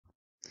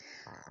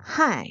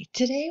Hi,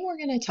 today we're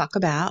going to talk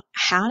about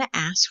how to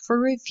ask for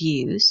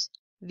reviews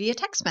via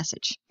text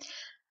message.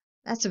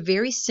 That's a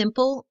very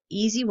simple,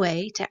 easy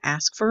way to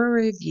ask for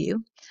a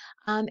review.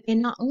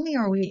 And not only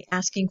are we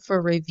asking for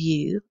a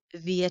review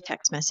via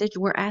text message,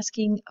 we're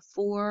asking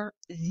for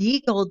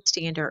the gold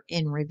standard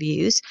in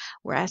reviews.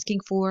 We're asking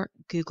for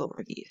Google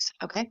reviews.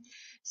 Okay.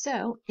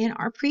 So, in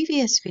our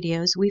previous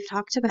videos, we've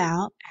talked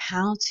about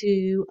how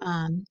to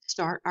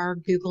start our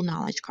Google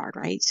Knowledge Card,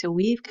 right? So,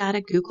 we've got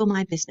a Google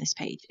My Business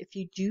page. If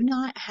you do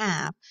not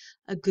have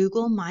a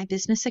Google My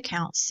Business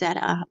account set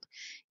up,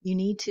 you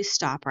need to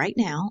stop right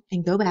now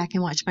and go back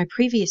and watch my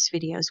previous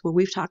videos where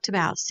we've talked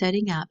about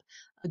setting up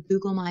a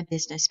Google My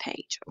Business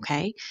page,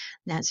 okay?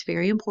 That's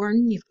very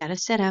important. You've got to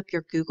set up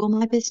your Google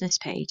My Business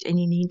page, and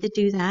you need to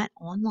do that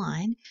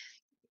online.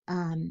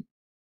 Um,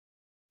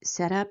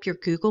 Set up your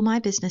Google My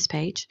Business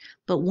page.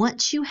 But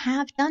once you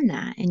have done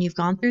that and you've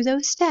gone through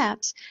those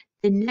steps,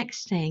 the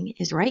next thing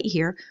is right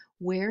here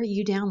where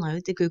you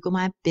download the Google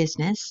My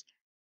Business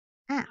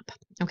app,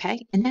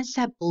 okay? And that's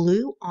that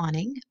blue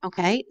awning,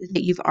 okay,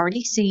 that you've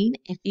already seen.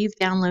 If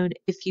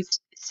you've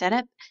set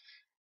up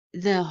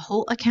the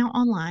whole account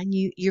online,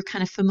 you're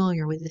kind of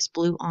familiar with this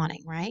blue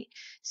awning, right?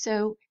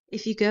 So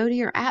if you go to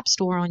your app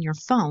store on your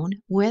phone,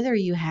 whether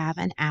you have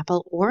an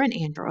Apple or an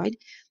Android,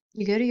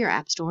 you go to your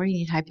app store and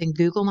you type in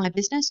Google My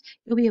Business,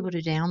 you'll be able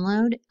to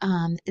download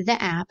the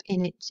app,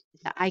 and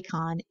the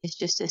icon is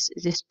just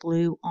this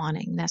blue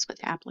awning. That's what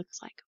the app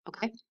looks like,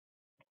 okay?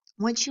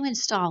 Once you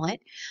install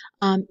it,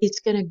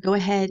 it's going to go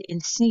ahead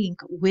and sync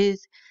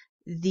with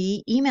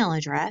the email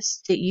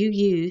address that you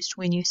used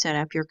when you set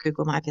up your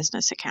Google My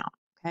Business account.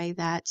 Okay,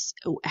 that's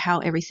how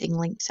everything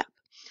links up.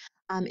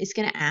 It's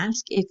going to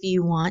ask if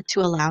you want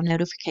to allow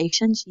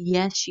notifications.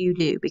 Yes, you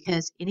do,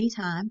 because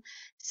anytime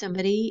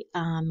somebody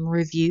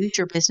reviews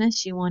your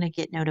business, you want to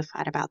get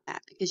notified about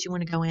that because you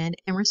want to go in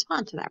and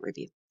respond to that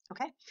review.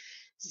 Okay,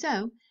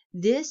 so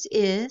this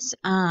is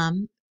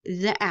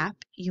the app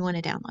you want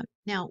to download.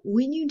 Now,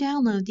 when you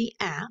download the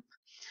app,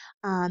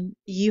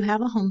 you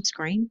have a home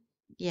screen.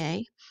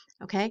 Yay.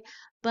 Okay.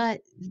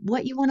 But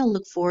what you want to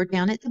look for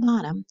down at the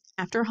bottom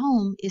after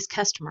home is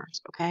customers.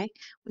 Okay.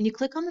 When you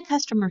click on the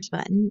customers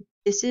button,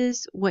 this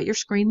is what your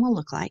screen will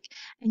look like.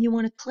 And you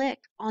want to click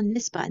on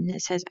this button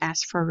that says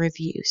ask for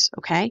reviews.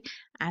 Okay.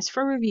 Ask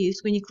for reviews.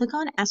 When you click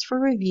on ask for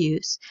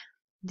reviews,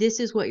 this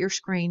is what your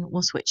screen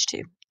will switch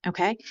to.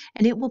 Okay.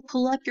 And it will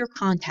pull up your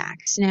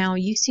contacts. Now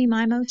you see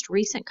my most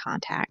recent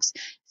contacts.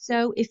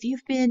 So if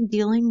you've been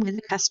dealing with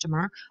a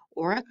customer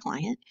or a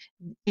client,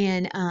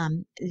 and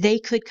they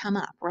could come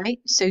up, right?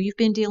 So you've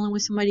been dealing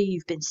with somebody,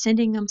 you've been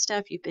sending them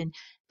stuff, you've been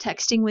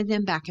texting with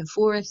them back and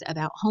forth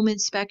about home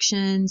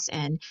inspections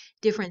and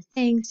different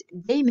things.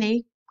 They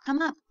may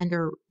come up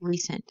under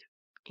recent,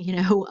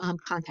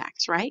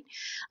 contacts, right?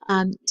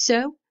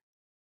 So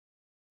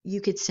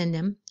you could send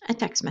them a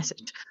text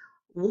message.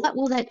 What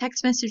will that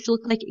text message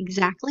look like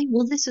exactly?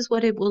 Well, this is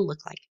what it will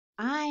look like.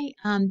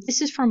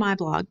 This is for my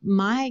blog.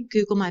 My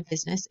Google My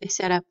Business is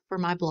set up for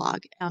my blog.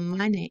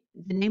 The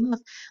name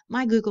of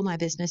my Google My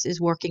Business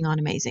is Working on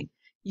Amazing.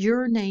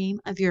 Your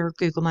name of your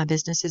Google My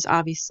Business is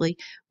obviously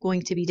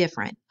going to be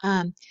different.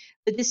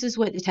 But this is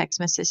what the text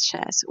message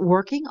says.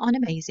 Working on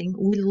Amazing.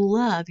 We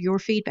love your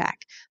feedback.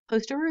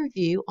 Post a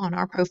review on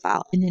our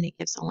profile, and then it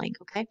gives a link,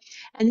 okay?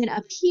 And then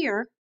up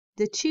here,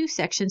 the to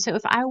section. So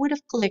if I would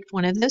have clicked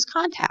one of those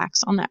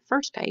contacts on that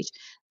first page,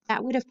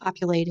 that would have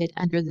populated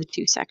under the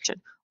to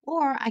section.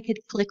 Or I could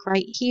click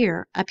right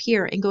here, up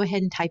here, and go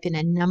ahead and type in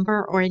a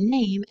number or a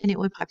name, and it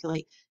would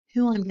populate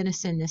who I'm going to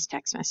send this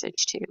text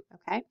message to.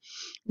 Okay.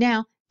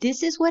 Now,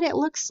 this is what it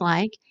looks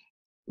like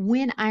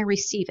when I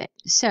receive it.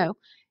 So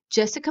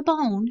Jessica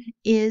Bone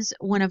is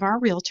one of our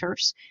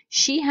realtors.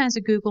 She has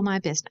a Google My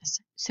Business.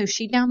 So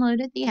she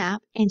downloaded the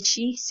app and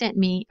she sent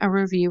me a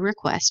review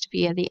request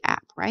via the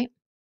app, right?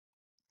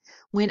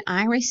 When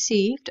I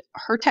received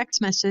her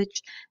text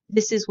message,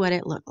 this is what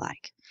it looked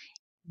like.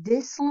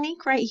 This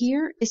link right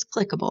here is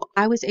clickable.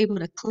 I was able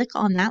to click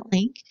on that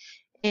link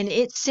and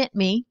it sent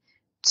me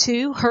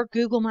to her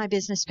Google My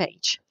Business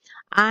page.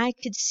 I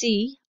could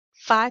see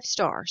 5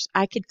 stars.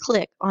 I could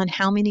click on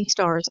how many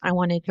stars I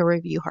wanted to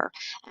review her.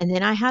 And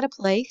then I had a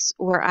place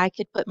where I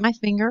could put my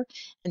finger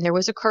and there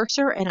was a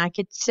cursor and I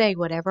could say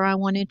whatever I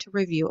wanted to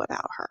review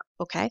about her.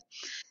 Okay.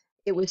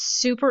 It was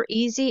super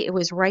easy. It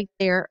was right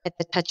there at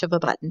the touch of a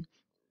button.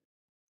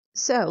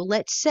 So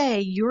let's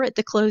say you're at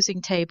the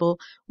closing table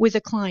with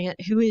a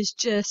client who is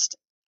just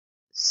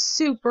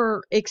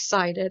super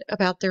excited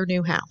about their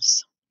new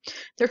house.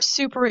 They're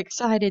super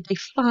excited they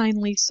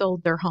finally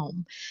sold their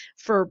home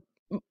for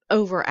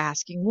over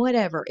asking,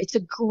 whatever. It's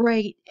a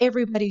great,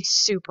 everybody's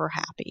super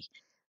happy.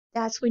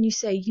 That's when you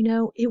say,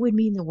 it would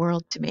mean the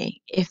world to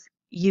me if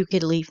you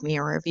could leave me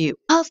a review.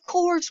 Of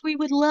course, we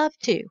would love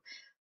to.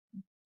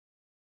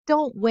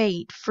 Don't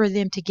wait for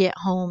them to get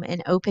home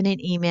and open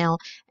an email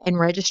and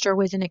register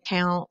with an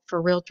account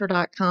for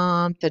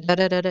realtor.com.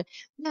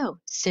 No,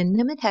 send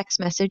them a text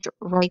message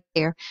right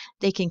there.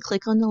 They can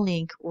click on the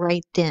link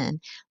right then.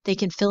 They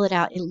can fill it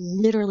out. It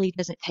literally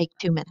doesn't take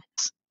 2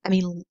 minutes. I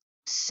mean,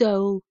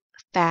 so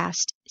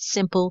fast,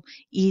 simple,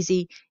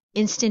 easy,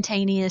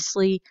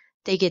 instantaneously.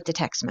 They get the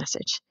text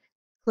message.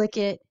 Click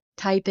it,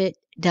 type it,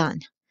 done.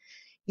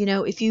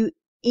 If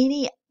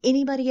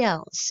anybody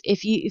else,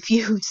 if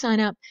you sign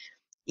up,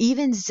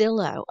 even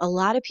Zillow, a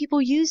lot of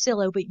people use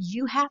Zillow, but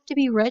you have to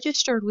be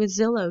registered with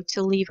Zillow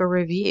to leave a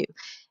review.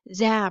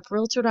 Zap,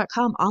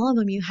 Realtor.com, all of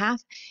them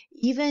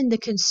even the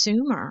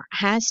consumer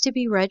has to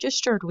be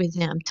registered with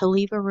them to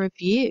leave a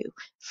review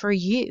for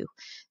you.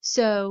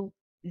 So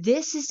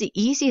this is the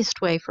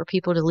easiest way for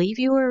people to leave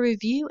you a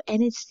review,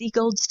 and it's the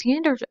gold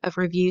standard of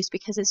reviews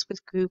because it's with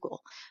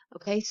Google.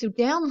 Okay, so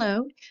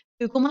download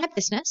Google My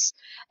Business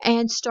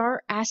and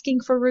start asking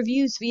for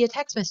reviews via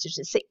text message.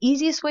 It's the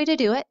easiest way to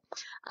do it.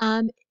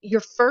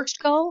 Your first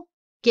goal,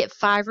 get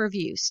 5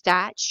 reviews.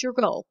 That's your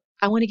goal.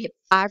 I want to get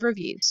 5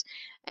 reviews.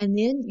 And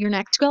then your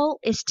next goal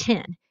is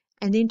 10,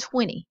 and then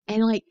 20.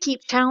 And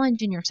keep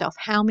challenging yourself.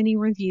 How many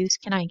reviews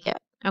can I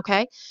get?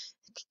 Okay.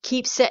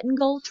 Keep setting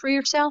goals for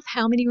yourself.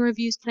 How many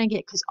reviews can I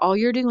get? Because all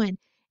you're doing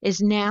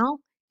is now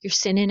you're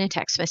sending a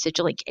text message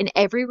link. And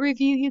every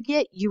review you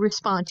get, you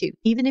respond to.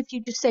 Even if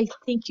you just say,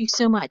 thank you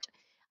so much.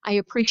 I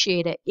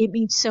appreciate it. It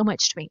means so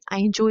much to me. I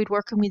enjoyed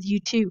working with you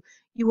too.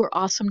 You were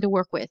awesome to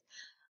work with.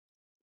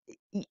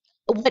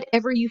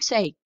 Whatever you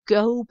say,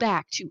 go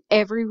back to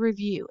every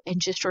review and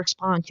just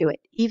respond to it.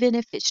 Even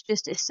if it's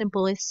just as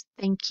simple as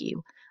thank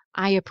you.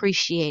 I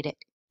appreciate it.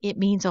 It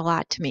means a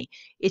lot to me.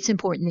 It's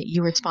important that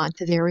you respond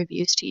to their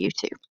reviews to you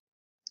too.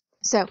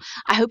 So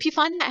I hope you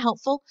find that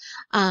helpful.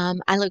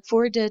 I look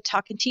forward to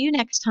talking to you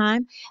next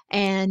time,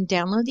 and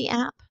download the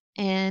app,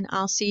 and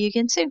I'll see you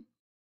again soon.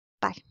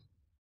 Bye.